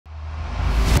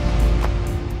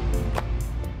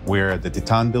We're at the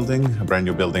Titan building, a brand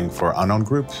new building for Unknown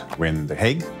Group. We're in The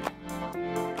Hague.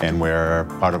 And we're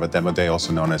part of a demo day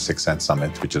also known as 6 Sense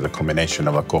Summit, which is a combination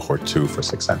of a cohort 2 for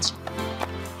 6 Sense.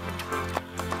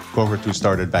 Cohort 2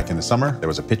 started back in the summer. There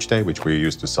was a pitch day, which we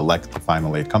used to select the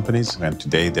final 8 companies. And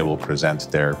today they will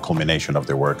present their culmination of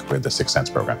their work with the 6 Sense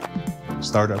program.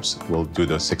 Startups will do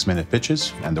the 6-minute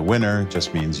pitches, and the winner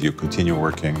just means you continue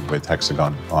working with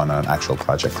Hexagon on an actual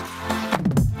project.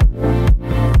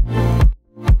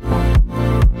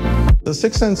 The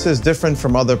 6 Sense is different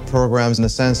from other programs in the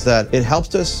sense that it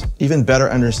helps us even better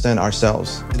understand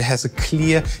ourselves. It has a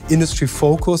clear industry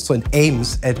focus, so it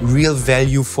aims at real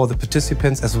value for the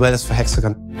participants as well as for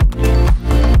Hexagon.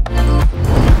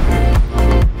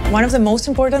 One of the most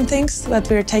important things that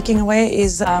we're taking away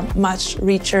is a much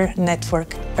richer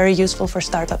network, very useful for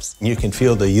startups. You can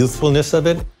feel the youthfulness of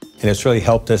it, and it's really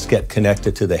helped us get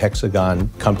connected to the Hexagon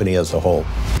company as a whole.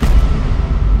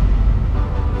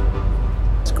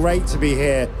 It's great to be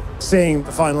here, seeing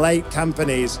the final 8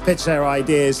 companies pitch their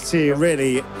ideas to a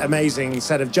really amazing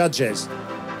set of judges.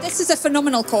 This is a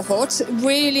phenomenal cohort.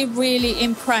 Really, really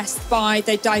impressed by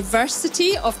the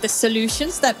diversity of the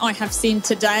solutions that I have seen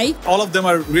today. All of them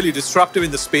are really disruptive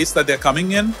in the space that they're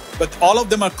coming in, but all of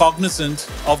them are cognizant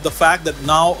of the fact that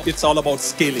now it's all about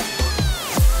scaling.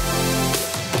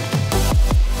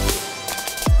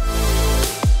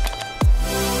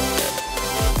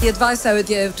 The advice I would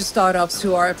give to startups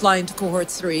who are applying to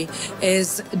cohort 3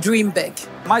 is dream big.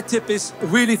 My tip is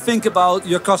really think about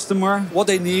your customer, what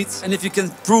they need, and if you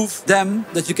can prove them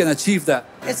that you can achieve that.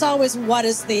 It's always what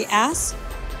is the ask.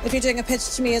 If you're doing a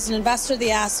pitch to me as an investor,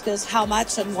 the ask is how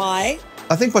much and why.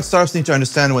 I think what startups need to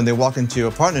understand when they walk into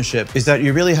a partnership is that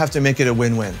you really have to make it a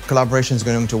win-win. Collaboration is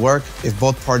going to work if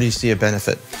both parties see a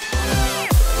benefit.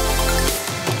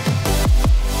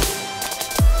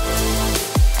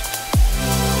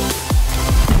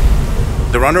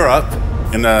 The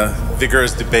runner-up in a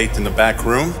vigorous debate in the back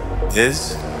room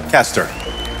is Castor.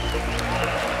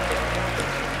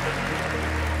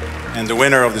 And the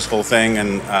winner of this whole thing,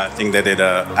 and I think they did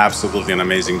absolutely an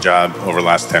amazing job over the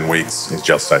last 10 weeks, is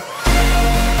Gelsight.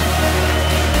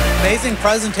 Amazing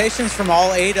presentations from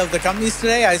all 8 of the companies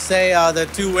today. I say the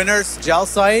 2 winners,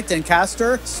 Gelsight and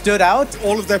Castor, stood out.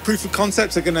 All of their proof of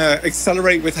concepts are going to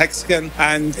accelerate with Hexagon.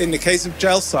 And in the case of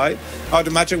Gelsight, I'd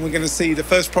imagine we're going to see the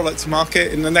first product to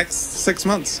market in the next 6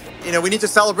 months. You know, we need to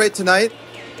celebrate tonight,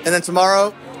 and then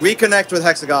tomorrow, reconnect with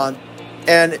Hexagon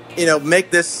and, you know,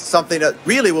 make this something that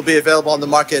really will be available on the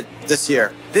market this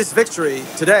year. This victory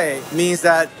today means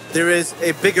that there is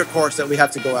a bigger course that we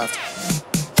have to go after.